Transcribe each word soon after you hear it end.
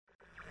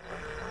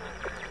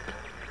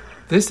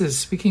This is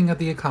Speaking of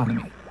the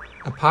Economy,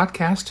 a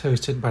podcast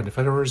hosted by the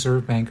Federal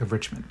Reserve Bank of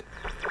Richmond.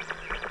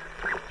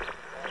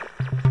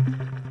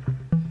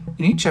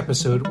 In each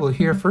episode, we'll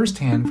hear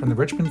firsthand from the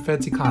Richmond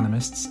Fed's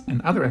economists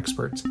and other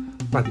experts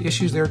about the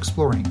issues they're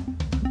exploring,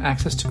 from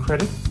access to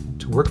credit,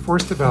 to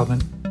workforce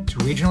development, to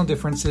regional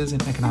differences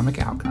in economic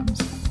outcomes.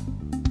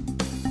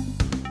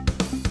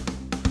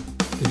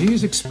 The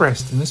views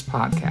expressed in this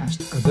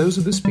podcast are those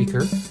of the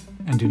speaker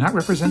and do not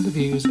represent the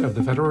views of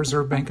the Federal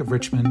Reserve Bank of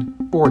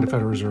Richmond or the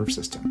Federal Reserve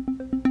System.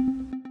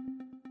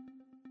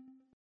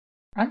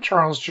 I'm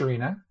Charles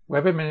Gerina,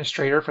 Web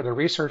Administrator for the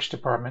Research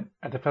Department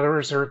at the Federal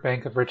Reserve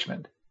Bank of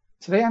Richmond.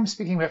 Today I'm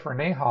speaking with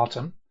Renee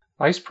Haltom,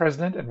 Vice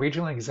President and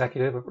Regional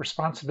Executive with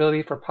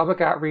responsibility for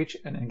public outreach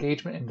and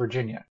engagement in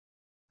Virginia.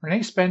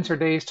 Renee spends her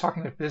days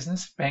talking with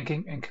business,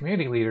 banking, and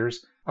community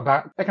leaders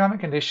about economic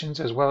conditions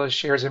as well as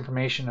shares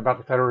information about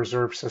the Federal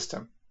Reserve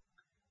System.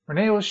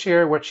 Renee will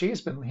share what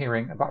she's been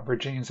hearing about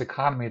Virginia's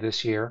economy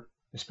this year,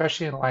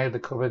 especially in light of the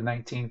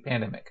COVID-19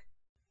 pandemic.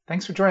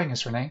 Thanks for joining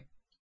us, Renee.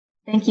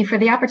 Thank you for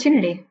the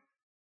opportunity.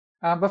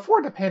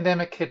 Before the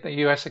pandemic hit the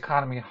U.S.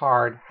 economy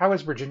hard, how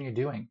is Virginia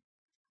doing?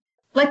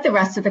 Like the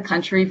rest of the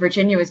country,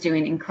 Virginia was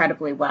doing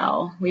incredibly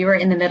well. We were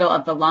in the middle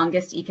of the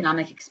longest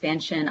economic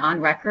expansion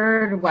on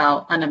record,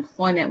 while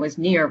unemployment was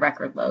near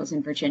record lows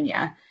in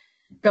Virginia.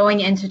 Going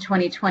into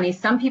 2020,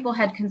 some people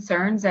had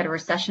concerns that a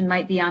recession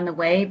might be on the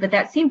way, but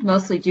that seemed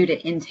mostly due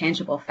to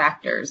intangible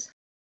factors.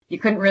 You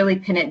couldn't really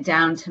pin it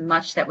down to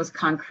much that was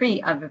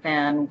concrete other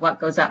than what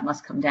goes up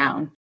must come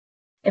down.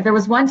 If there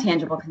was one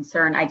tangible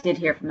concern I did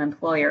hear from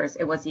employers,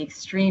 it was the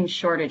extreme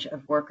shortage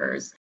of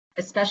workers,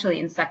 especially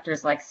in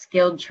sectors like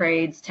skilled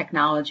trades,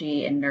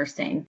 technology, and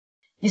nursing.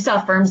 You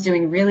saw firms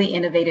doing really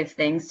innovative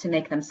things to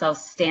make themselves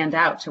stand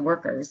out to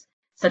workers,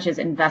 such as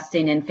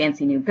investing in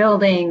fancy new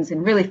buildings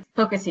and really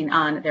focusing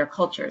on their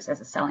cultures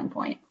as a selling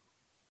point.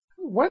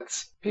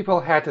 Once people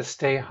had to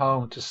stay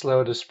home to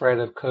slow the spread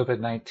of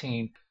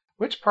COVID-19,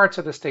 which parts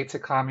of the state's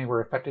economy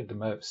were affected the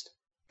most?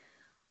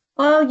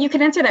 Well, you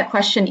can answer that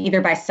question either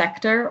by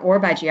sector or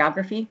by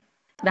geography.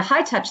 The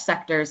high-touch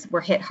sectors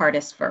were hit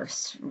hardest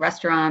first: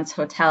 restaurants,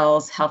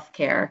 hotels,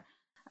 healthcare.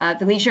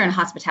 The leisure and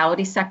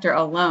hospitality sector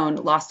alone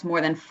lost more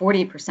than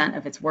 40%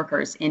 of its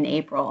workers in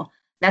April.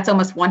 That's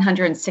almost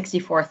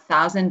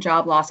 164,000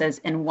 job losses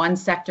in one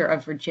sector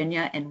of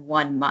Virginia in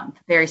 1 month.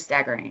 Very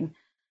staggering.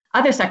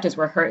 Other sectors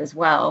were hurt as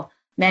well.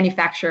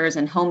 Manufacturers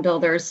and home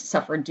builders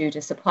suffered due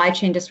to supply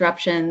chain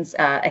disruptions,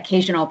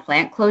 occasional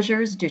plant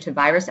closures due to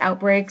virus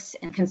outbreaks,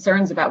 and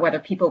concerns about whether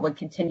people would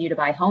continue to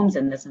buy homes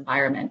in this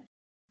environment.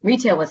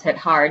 Retail was hit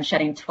hard,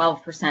 shedding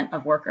 12%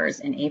 of workers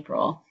in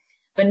April.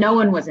 But no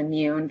one was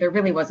immune. There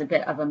really was a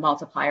bit of a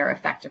multiplier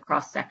effect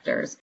across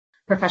sectors.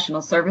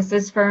 Professional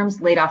services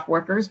firms laid off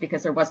workers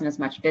because there wasn't as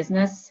much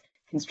business.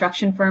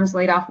 Construction firms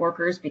laid off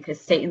workers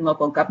because state and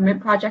local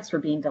government projects were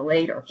being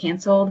delayed or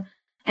canceled.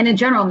 And in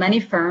general,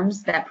 many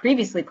firms that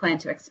previously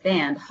planned to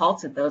expand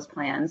halted those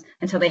plans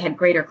until they had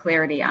greater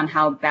clarity on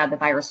how bad the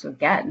virus would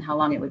get and how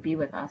long it would be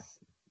with us.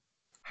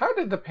 How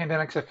did the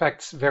pandemic's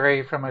effects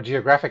vary from a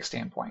geographic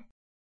standpoint?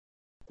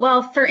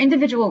 Well, for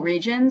individual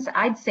regions,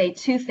 I'd say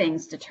two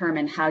things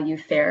determine how you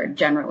fared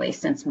generally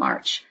since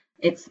March.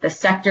 It's the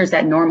sectors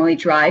that normally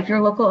drive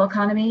your local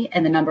economy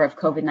and the number of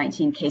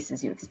COVID-19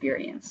 cases you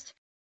experienced.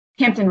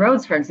 Hampton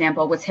Roads, for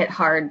example, was hit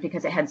hard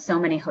because it had so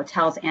many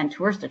hotels and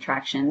tourist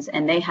attractions,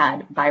 and they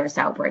had virus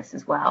outbreaks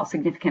as well,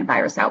 significant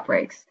virus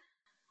outbreaks.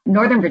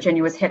 Northern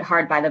Virginia was hit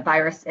hard by the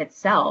virus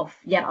itself,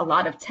 yet a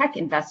lot of tech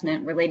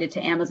investment related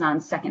to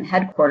Amazon's second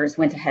headquarters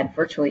went ahead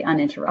virtually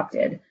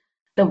uninterrupted.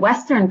 The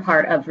western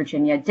part of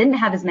Virginia didn't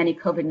have as many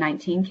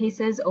COVID-19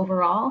 cases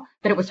overall,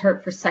 but it was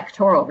hurt for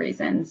sectoral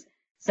reasons.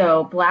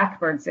 So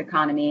Blackbird's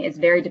economy is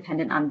very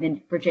dependent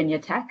on Virginia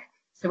Tech,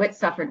 so it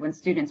suffered when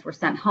students were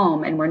sent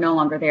home and were no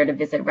longer there to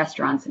visit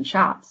restaurants and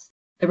shops.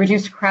 The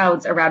reduced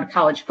crowds around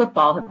college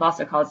football have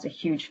also caused a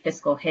huge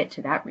fiscal hit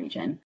to that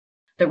region.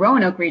 The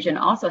Roanoke region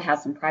also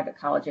has some private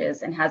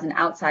colleges and has an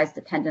outsized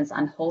dependence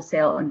on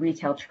wholesale and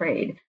retail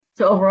trade.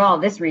 So overall,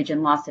 this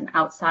region lost an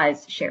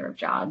outsized share of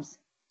jobs.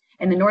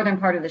 In the northern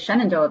part of the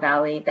Shenandoah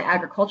Valley, the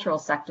agricultural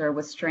sector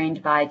was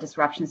strained by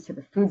disruptions to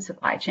the food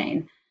supply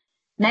chain.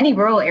 Many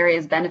rural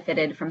areas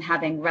benefited from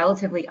having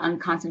relatively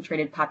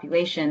unconcentrated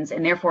populations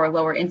and therefore a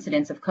lower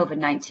incidence of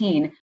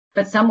COVID-19,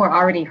 but some were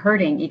already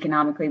hurting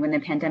economically when the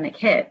pandemic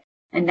hit.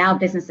 And now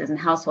businesses and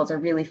households are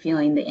really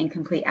feeling the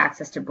incomplete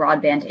access to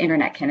broadband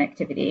internet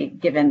connectivity,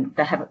 given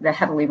the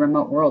heavily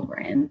remote world we're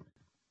in.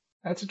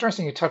 That's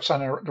interesting you touched on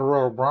the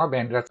rural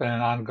broadband. That's been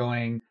an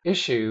ongoing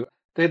issue.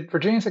 Did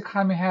Virginia's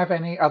economy have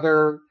any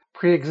other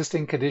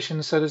pre-existing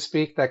conditions, so to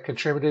speak, that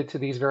contributed to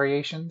these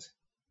variations?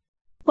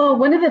 Well,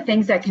 one of the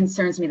things that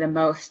concerns me the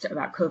most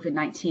about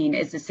COVID-19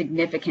 is the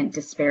significant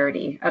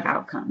disparity of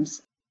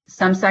outcomes.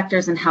 Some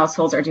sectors and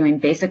households are doing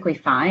basically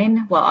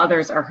fine, while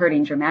others are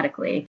hurting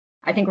dramatically.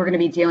 I think we're going to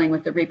be dealing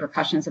with the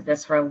repercussions of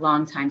this for a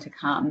long time to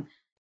come.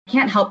 I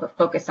can't help but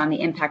focus on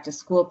the impact of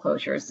school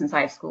closures since I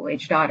have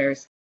school-age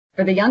daughters.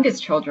 For the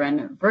youngest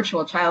children,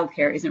 virtual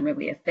childcare isn't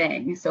really a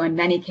thing. So in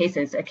many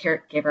cases, a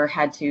caregiver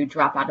had to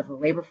drop out of the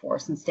labor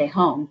force and stay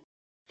home.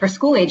 For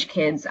school-age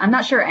kids, I'm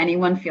not sure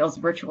anyone feels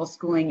virtual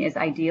schooling is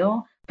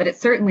ideal, but it's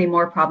certainly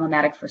more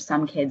problematic for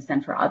some kids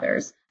than for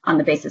others on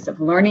the basis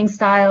of learning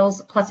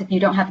styles. Plus, if you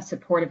don't have a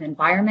supportive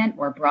environment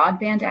or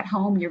broadband at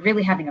home, you're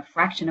really having a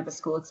fraction of a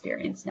school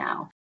experience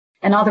now.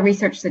 And all the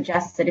research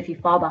suggests that if you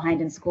fall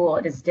behind in school,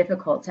 it is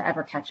difficult to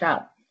ever catch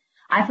up.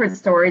 I've heard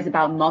stories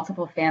about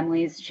multiple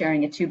families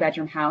sharing a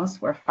 2-bedroom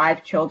house where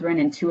 5 children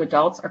and 2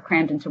 adults are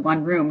crammed into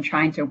one room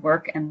trying to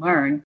work and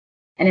learn.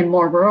 And in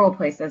more rural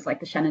places like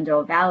the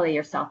Shenandoah Valley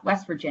or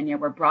Southwest Virginia,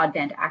 where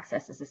broadband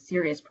access is a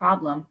serious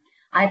problem,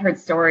 I've heard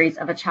stories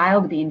of a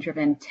child being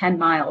driven 10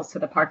 miles to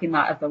the parking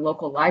lot of the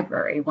local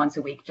library once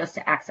a week just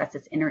to access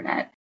its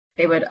internet.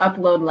 They would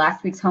upload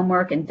last week's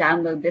homework and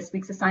download this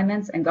week's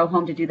assignments and go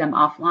home to do them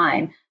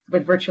offline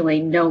with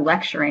virtually no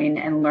lecturing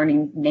and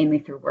learning mainly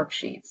through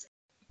worksheets.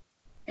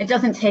 It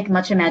doesn't take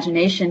much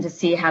imagination to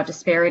see how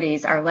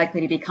disparities are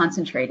likely to be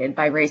concentrated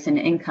by race and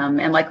income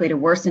and likely to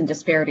worsen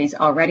disparities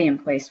already in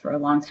place for a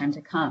long time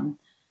to come.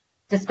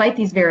 Despite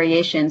these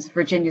variations,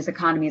 Virginia's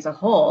economy as a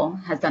whole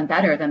has done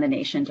better than the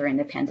nation during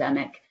the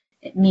pandemic,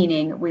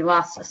 meaning we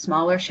lost a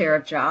smaller share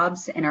of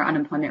jobs and our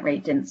unemployment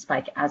rate didn't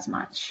spike as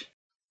much.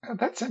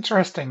 That's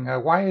interesting.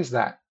 Why is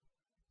that?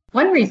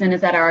 One reason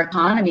is that our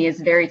economy is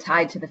very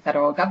tied to the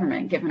federal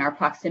government, given our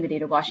proximity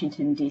to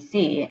Washington,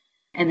 D.C.,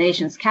 and the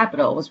nation's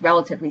capital was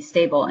relatively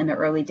stable in the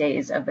early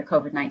days of the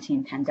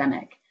COVID-19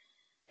 pandemic.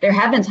 There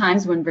have been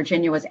times when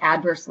Virginia was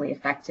adversely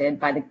affected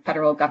by the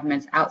federal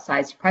government's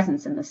outsized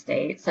presence in the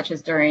state, such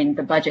as during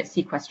the budget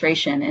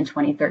sequestration in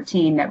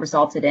 2013 that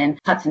resulted in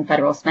cuts in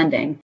federal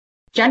spending.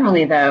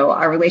 Generally, though,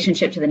 our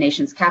relationship to the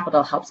nation's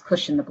capital helps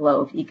cushion the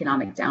blow of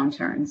economic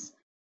downturns.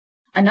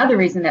 Another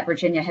reason that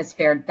Virginia has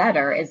fared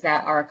better is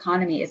that our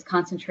economy is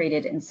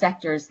concentrated in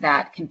sectors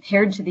that,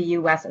 compared to the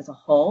U.S. as a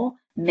whole,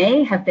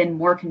 may have been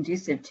more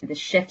conducive to the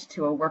shift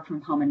to a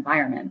work-from-home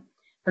environment.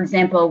 For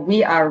example,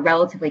 we are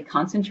relatively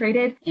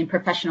concentrated in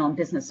professional and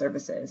business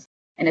services,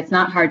 and it's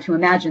not hard to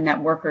imagine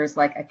that workers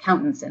like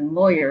accountants and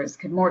lawyers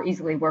could more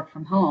easily work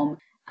from home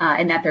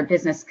and that their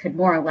business could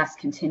more or less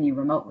continue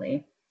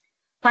remotely.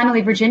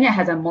 Finally, Virginia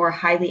has a more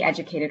highly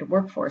educated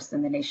workforce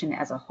than the nation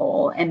as a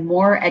whole, and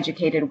more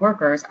educated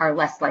workers are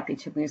less likely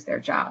to lose their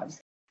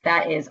jobs.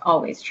 That is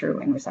always true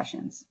in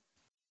recessions.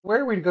 Where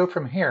do we go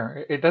from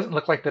here? It doesn't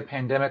look like the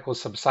pandemic will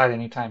subside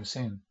anytime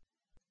soon.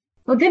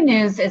 Well, good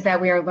news is that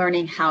we are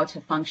learning how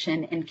to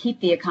function and keep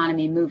the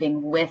economy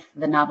moving with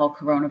the novel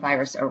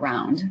coronavirus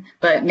around.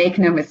 But make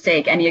no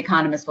mistake, any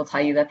economist will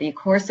tell you that the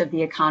course of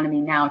the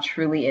economy now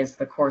truly is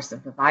the course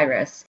of the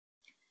virus.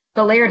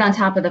 But layered on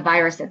top of the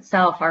virus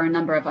itself are a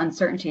number of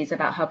uncertainties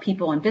about how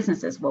people and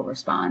businesses will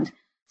respond.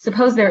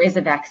 Suppose there is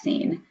a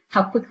vaccine.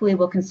 How quickly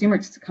will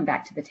consumers come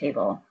back to the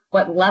table?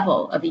 What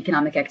level of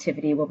economic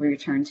activity will we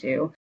return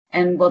to?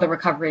 And will the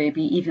recovery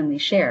be evenly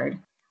shared?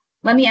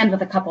 Let me end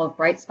with a couple of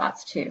bright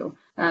spots, too.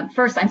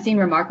 First, I'm seeing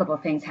remarkable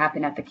things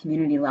happen at the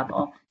community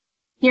level.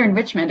 Here in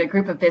Richmond, a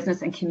group of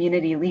business and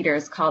community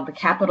leaders called the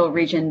Capital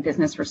Region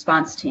Business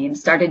Response Team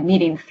started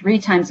meeting 3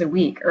 times a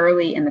week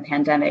early in the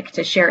pandemic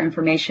to share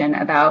information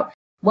about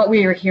what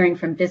we were hearing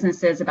from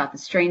businesses about the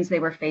strains they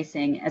were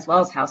facing, as well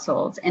as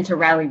households, and to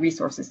rally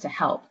resources to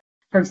help.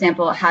 For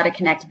example, how to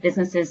connect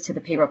businesses to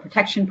the Payroll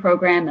Protection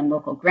Program and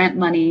local grant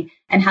money,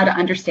 and how to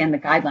understand the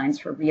guidelines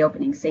for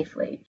reopening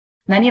safely.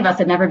 Many of us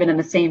had never been in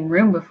the same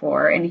room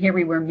before, and here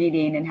we were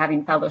meeting and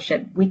having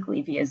fellowship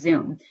weekly via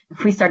Zoom.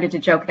 We started to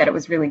joke that it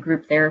was really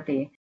group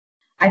therapy.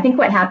 I think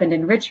what happened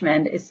in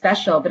Richmond is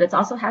special, but it's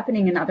also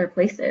happening in other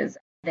places.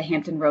 The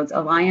Hampton Roads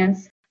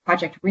Alliance,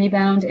 Project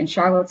Rebound in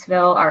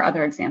Charlottesville are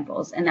other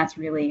examples, and that's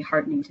really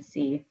heartening to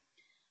see.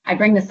 I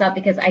bring this up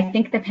because I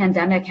think the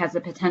pandemic has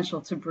the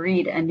potential to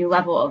breed a new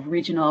level of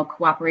regional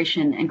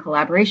cooperation and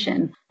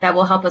collaboration that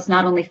will help us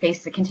not only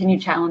face the continued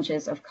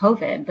challenges of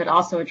COVID, but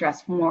also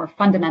address more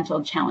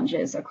fundamental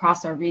challenges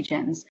across our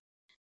regions.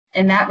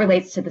 And that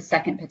relates to the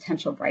second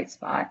potential bright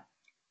spot.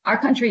 Our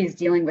country is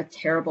dealing with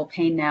terrible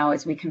pain now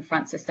as we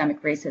confront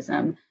systemic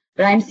racism,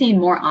 but I'm seeing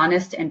more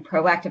honest and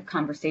proactive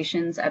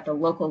conversations at the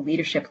local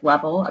leadership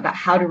level about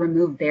how to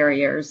remove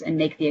barriers and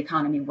make the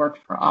economy work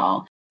for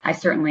all. I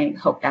certainly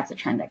hope that's a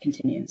trend that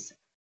continues.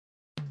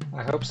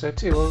 I hope so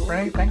too. Well,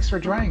 Renee, thanks for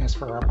joining us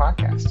for our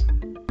podcast.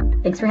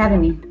 Thanks for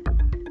having me.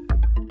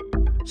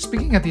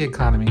 Speaking of the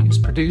Economy is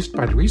produced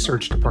by the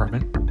Research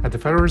Department at the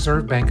Federal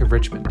Reserve Bank of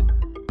Richmond.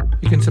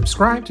 You can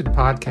subscribe to the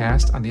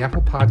podcast on the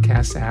Apple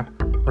Podcasts app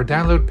or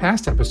download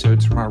past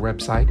episodes from our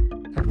website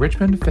at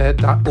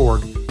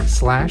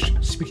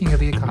richmondfed.org/speaking of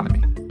the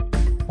economy.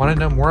 Want to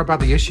know more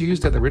about the issues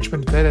that the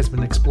Richmond Fed has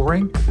been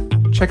exploring?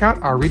 Check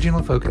out our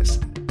Regional Focus,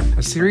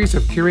 a series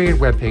of curated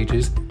web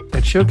pages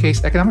that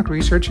showcase economic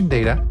research and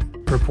data,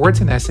 reports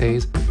and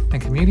essays,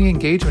 and community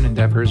engagement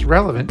endeavors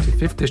relevant to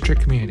 5th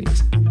District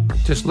communities.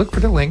 Just look for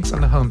the links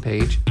on the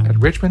homepage at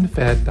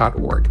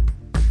richmondfed.org.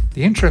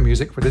 The intro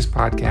music for this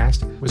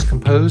podcast was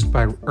composed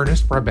by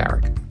Ernest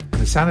Barbaric, and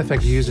the sound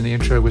effect used in the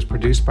intro was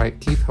produced by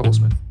Keith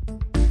Holzman.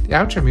 The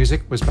outro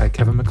music was by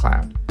Kevin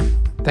MacLeod.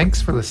 Thanks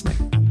for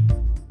listening.